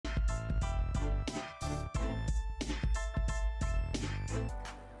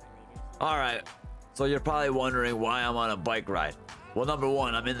All right, so you're probably wondering why I'm on a bike ride. Well, number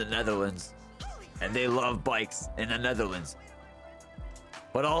one, I'm in the Netherlands, and they love bikes in the Netherlands.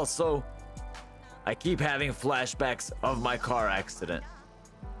 But also, I keep having flashbacks of my car accident,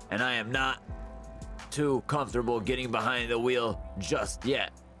 and I am not too comfortable getting behind the wheel just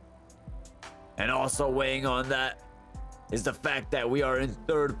yet. And also weighing on that is the fact that we are in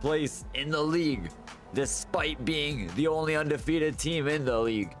third place in the league, despite being the only undefeated team in the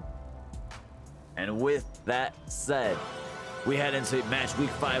league. And with that said, we head into match week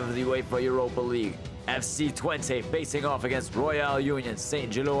 5 of the UEFA Europa League. FC Twente facing off against Royal Union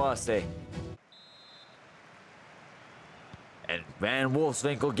St. Gilloise. And Van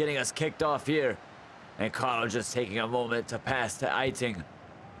Wolfswinkel getting us kicked off here. And Karo just taking a moment to pass to Eiting.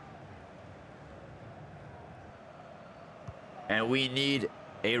 And we need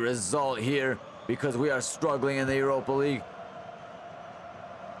a result here because we are struggling in the Europa League.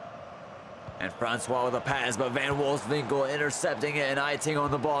 And Francois with a pass, but Van Wolfswinkel intercepting it, and Eiting on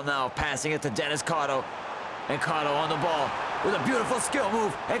the ball now, passing it to Denis Karo. And Karo on the ball with a beautiful skill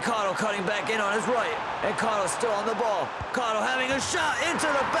move, and Karo cutting back in on his right. And Karo still on the ball. Karo having a shot into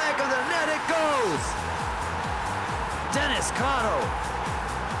the back of the net, it goes! Denis Karo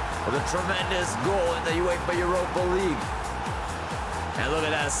with a tremendous goal in the UEFA Europa League. And look at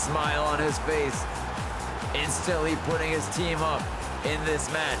that smile on his face, instantly putting his team up in this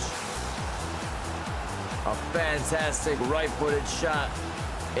match. A fantastic right-footed shot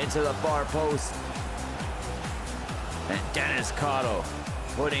into the far post. And Denis Karo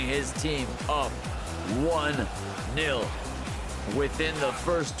putting his team up 1-0 within the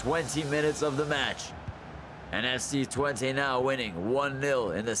first 20 minutes of the match. And FC Twente now winning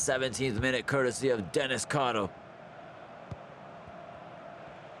 1-0 in the 17th minute courtesy of Denis Karo.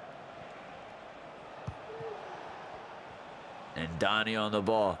 And Donnie on the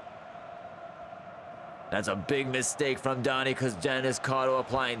ball. That's a big mistake from Donnie because Denis Karo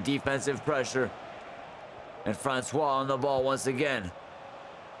applying defensive pressure. And Francois on the ball once again.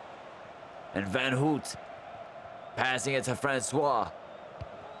 And Van Hoot passing it to Francois.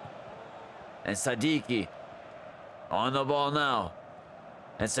 And Sadiki on the ball now.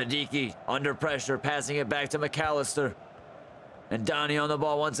 And Sadiki under pressure, passing it back to McAllister. And Donnie on the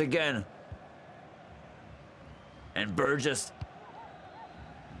ball once again. And Burgess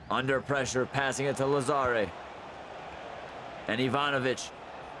under pressure, passing it to Lazare. And Ivanovic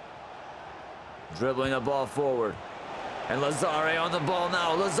dribbling the ball forward. And Lazare on the ball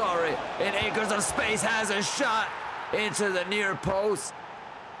now. Lazare in acres of space has a shot into the near post.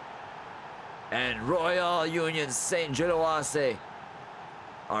 And Royal Union St. Gilloise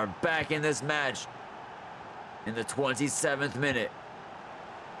are back in this match in the 27th minute.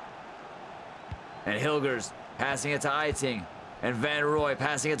 And Hilgers passing it to Eiting. And Van Roy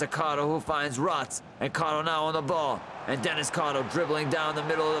passing it to Karo, who finds Rotz. And Karo now on the ball. And Denis Karo dribbling down the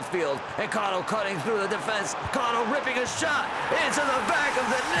middle of the field. And Karo cutting through the defense. Karo ripping a shot into the back of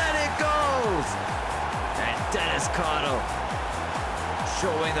the net. It goes! And Denis Karo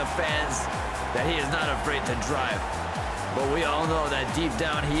showing the fans that he is not afraid to drive. But we all know that deep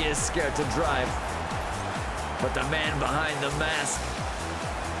down he is scared to drive. But the man behind the mask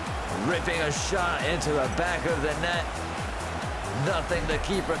ripping a shot into the back of the net. Nothing the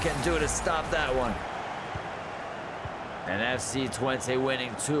keeper can do to stop that one. And FC Twente winning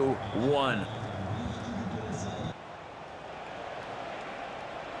 2-1.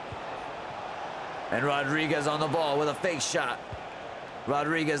 And Rodriguez on the ball with a fake shot.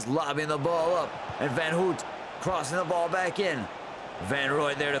 Rodriguez lobbing the ball up. And Van Hoot crossing the ball back in. Van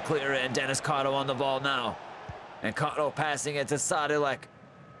Roy there to clear it. And Denis Karo on the ball now. And Karo passing it to Sadilek.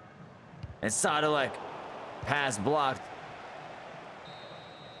 And Sadilek pass blocked.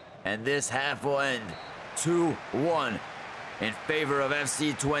 And this half will end 2-1 in favor of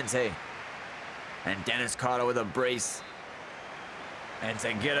FC Twente. And Denis Karo with a brace. And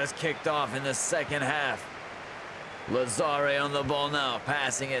to get us kicked off in the second half, Lazare on the ball now,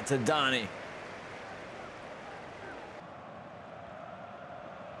 passing it to Donnie.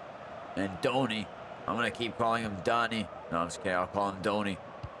 And Donny. I'm going to keep calling him Donnie. No, I'm just kidding. I'll call him Donny.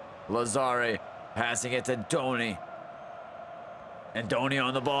 Lazare passing it to Donny. And Donny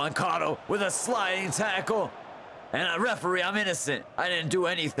on the ball, and Karo with a sliding tackle. And a referee, I'm innocent. I didn't do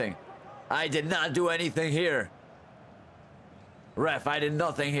anything. I did not do anything here. Ref, I did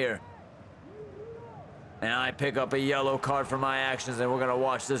nothing here. And I pick up a yellow card for my actions, and we're gonna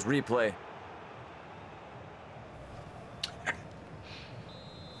watch this replay.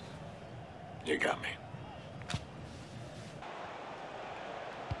 You got me.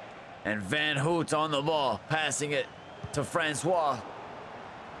 And Van Hoot on the ball, passing it to Francois.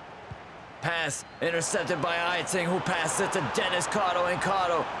 Pass intercepted by Iting, who passes it to Denis Karo, and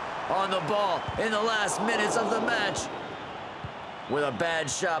Karo on the ball in the last minutes of the match. With a bad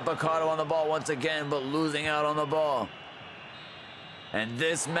shot, but Karo on the ball once again, but losing out on the ball. And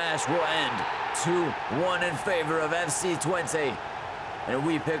this match will end 2-1 in favor of FC Twente. And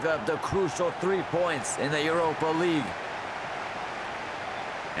we pick up the crucial 3 points in the Europa League.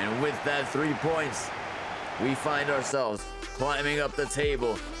 And with that 3 points, we find ourselves climbing up the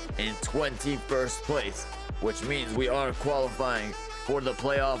table in 21st place, which means we are qualifying for the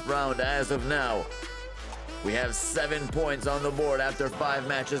playoff round as of now. We have 7 points on the board after 5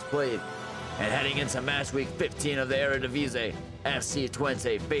 matches played. And heading into match week 15 of the Eredivisie, FC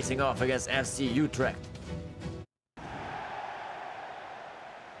Twente facing off against FC Utrecht.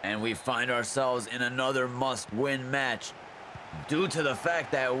 And we find ourselves in another must-win match due to the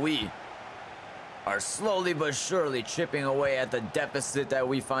fact that we are slowly but surely chipping away at the deficit that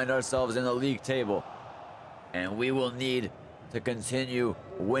we find ourselves in the league table. And we will need to continue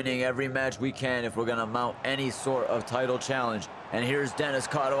winning every match we can if we're going to mount any sort of title challenge. And here's Denis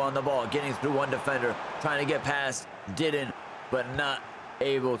Karo on the ball, getting through one defender, trying to get past, didn't, but not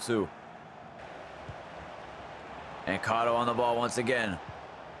able to. And Karo on the ball once again,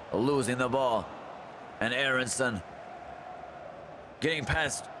 losing the ball. And Aronson getting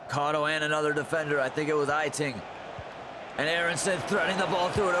past Karo and another defender. I think it was Iting. And Aronson threading the ball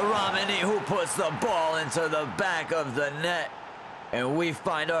through to Ramani, who puts the ball into the back of the net. And we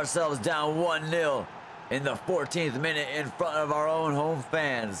find ourselves down 1-0 in the 14th minute in front of our own home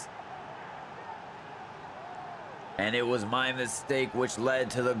fans. And it was my mistake which led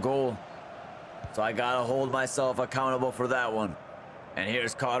to the goal. So I gotta hold myself accountable for that one. And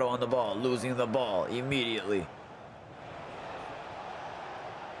here's Karo on the ball, losing the ball immediately.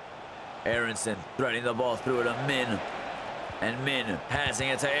 Aronson threading the ball through to Min. And Min passing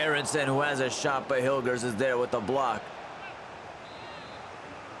it to Aronson, who has a shot, but Hilgers is there with the block.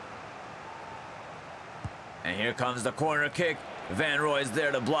 And here comes the corner kick. Van Rooij's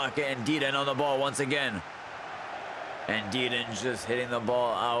there to block it, and Denis on the ball once again. And Denis just hitting the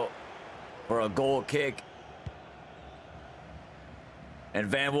ball out for a goal kick. And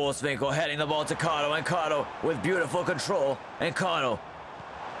Van Wolfswinkel heading the ball to Karo, and Karo with beautiful control. And Karo,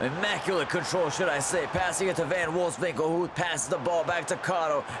 immaculate control, should I say, passing it to Van Wolfswinkel, who passes the ball back to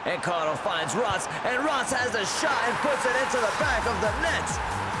Karo. And Karo finds Rotz, and Rotz has the shot and puts it into the back of the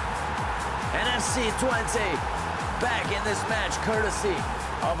net. And FC Twente back in this match courtesy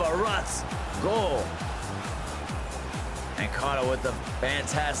of a Rotz goal. And Karo with the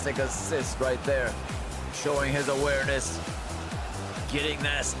fantastic assist right there, showing his awareness, getting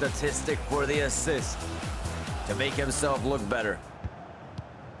that statistic for the assist to make himself look better.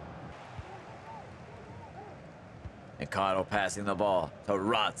 And Karo passing the ball to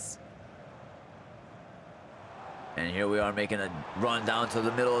Rotz. And here we are making a run down to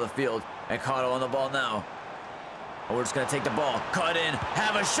the middle of the field. And Karo on the ball now. And we're just going to take the ball, cut in,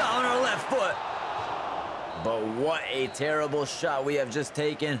 have a shot on our left foot. But what a terrible shot we have just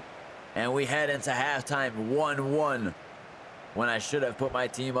taken. And we head into halftime 1-1 when I should have put my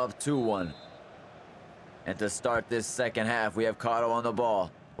team up 2-1. And to start this second half, we have Karo on the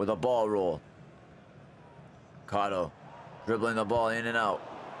ball with a ball roll. Karo dribbling the ball in and out.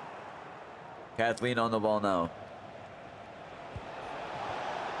 Kathleen on the ball now.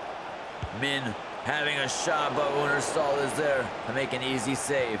 Min having a shot, but Unerstal is there to make an easy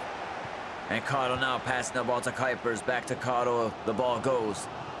save. And Karo now passing the ball to Kuipers, back to Karo, the ball goes.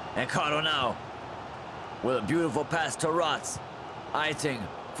 And Karo now with a beautiful pass to Rotz. Iting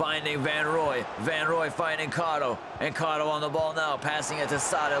finding Van Rooij, Van Rooij finding Karo. And Karo on the ball now, passing it to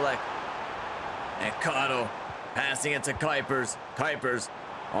Sadilek. And Karo passing it to Kuipers. Kuipers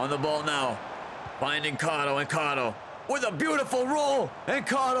on the ball now, finding Karo, and Karo with a beautiful roll. And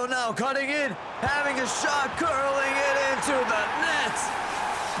Karo now cutting in, having a shot, curling it into the net.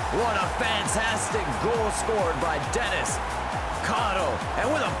 What a fantastic goal scored by Denis Karo,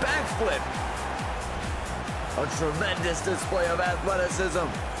 and with a backflip. A tremendous display of athleticism,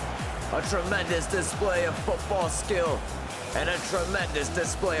 a tremendous display of football skill, and a tremendous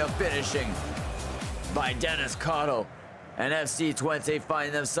display of finishing by Denis Karo. And FC Twente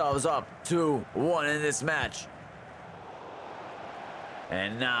find themselves up 2-1 in this match.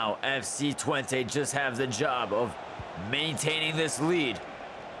 And now FC Twente just have the job of maintaining this lead.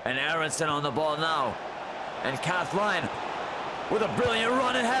 And Aronson on the ball now. And Kathleen with a brilliant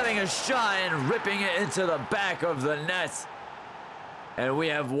run and having a shot and ripping it into the back of the net. And we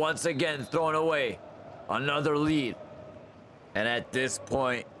have once again thrown away another lead. And at this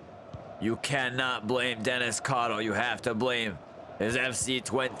point, you cannot blame Denis Karo. You have to blame his FC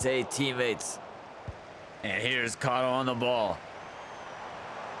Twente teammates. And here's Karo on the ball.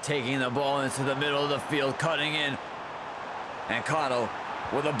 Taking the ball into the middle of the field, cutting in. And Karo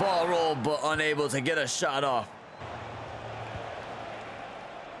with a ball roll, but unable to get a shot off.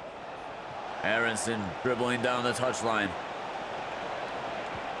 Aronson dribbling down the touchline.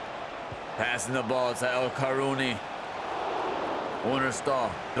 Passing the ball to El Karuni. Winterstall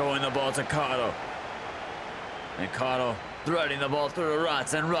throwing the ball to Karo. And Karo threading the ball through the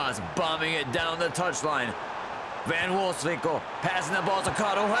Rots, and Rots bombing it down the touchline. Van Wolfswinkel passing the ball to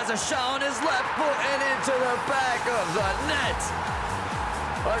Karo, who has a shot on his left foot and into the back of the net.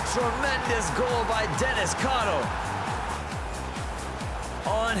 A tremendous goal by Denis Karo.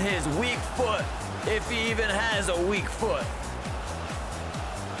 On his weak foot, if he even has a weak foot.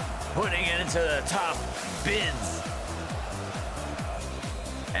 Putting it into the top bins.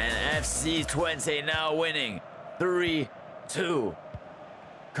 And FC Twente now winning 3-2.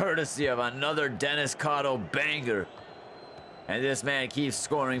 Courtesy of another Denis Karo banger. And this man keeps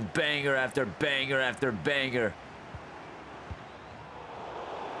scoring banger after banger after banger.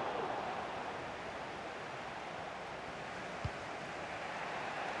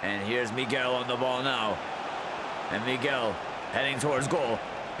 And here's Miguel on the ball now. And Miguel heading towards goal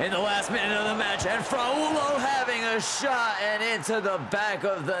in the last minute of the match. And Fraulo having a shot, and into the back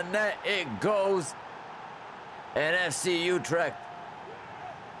of the net it goes. And FC Utrecht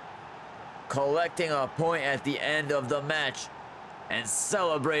collecting a point at the end of the match and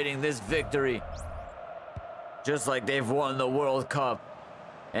celebrating this victory. Just like they've won the World Cup.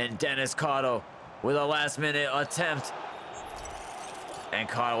 And Denis Karo with a last minute attempt. And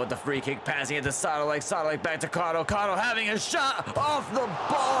Karo with the free kick, passing it to Sadalek. Sadalek back to Karo. Karo having a shot off the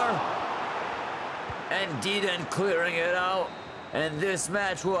bar. And Dedan clearing it out. And this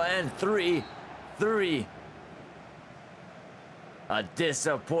match will end 3-3. A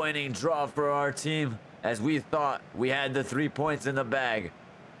disappointing draw for our team, as we thought we had the 3 points in the bag.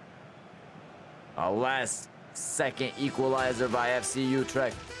 A last second equalizer by FC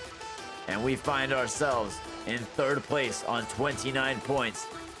Utrecht. And we find ourselves in third place on 29 points,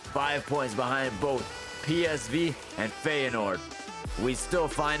 5 points behind both PSV and Feyenoord. We still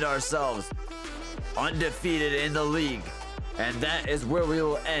find ourselves undefeated in the league, and that is where we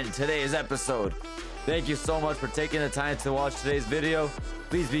will end today's episode. Thank you so much for taking the time to watch today's video.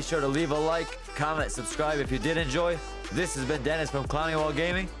 Please be sure to leave a like, comment, subscribe if you did enjoy. This has been Dennis from Clowning While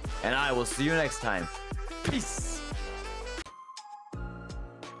Gaming, and I will see you next time. Peace.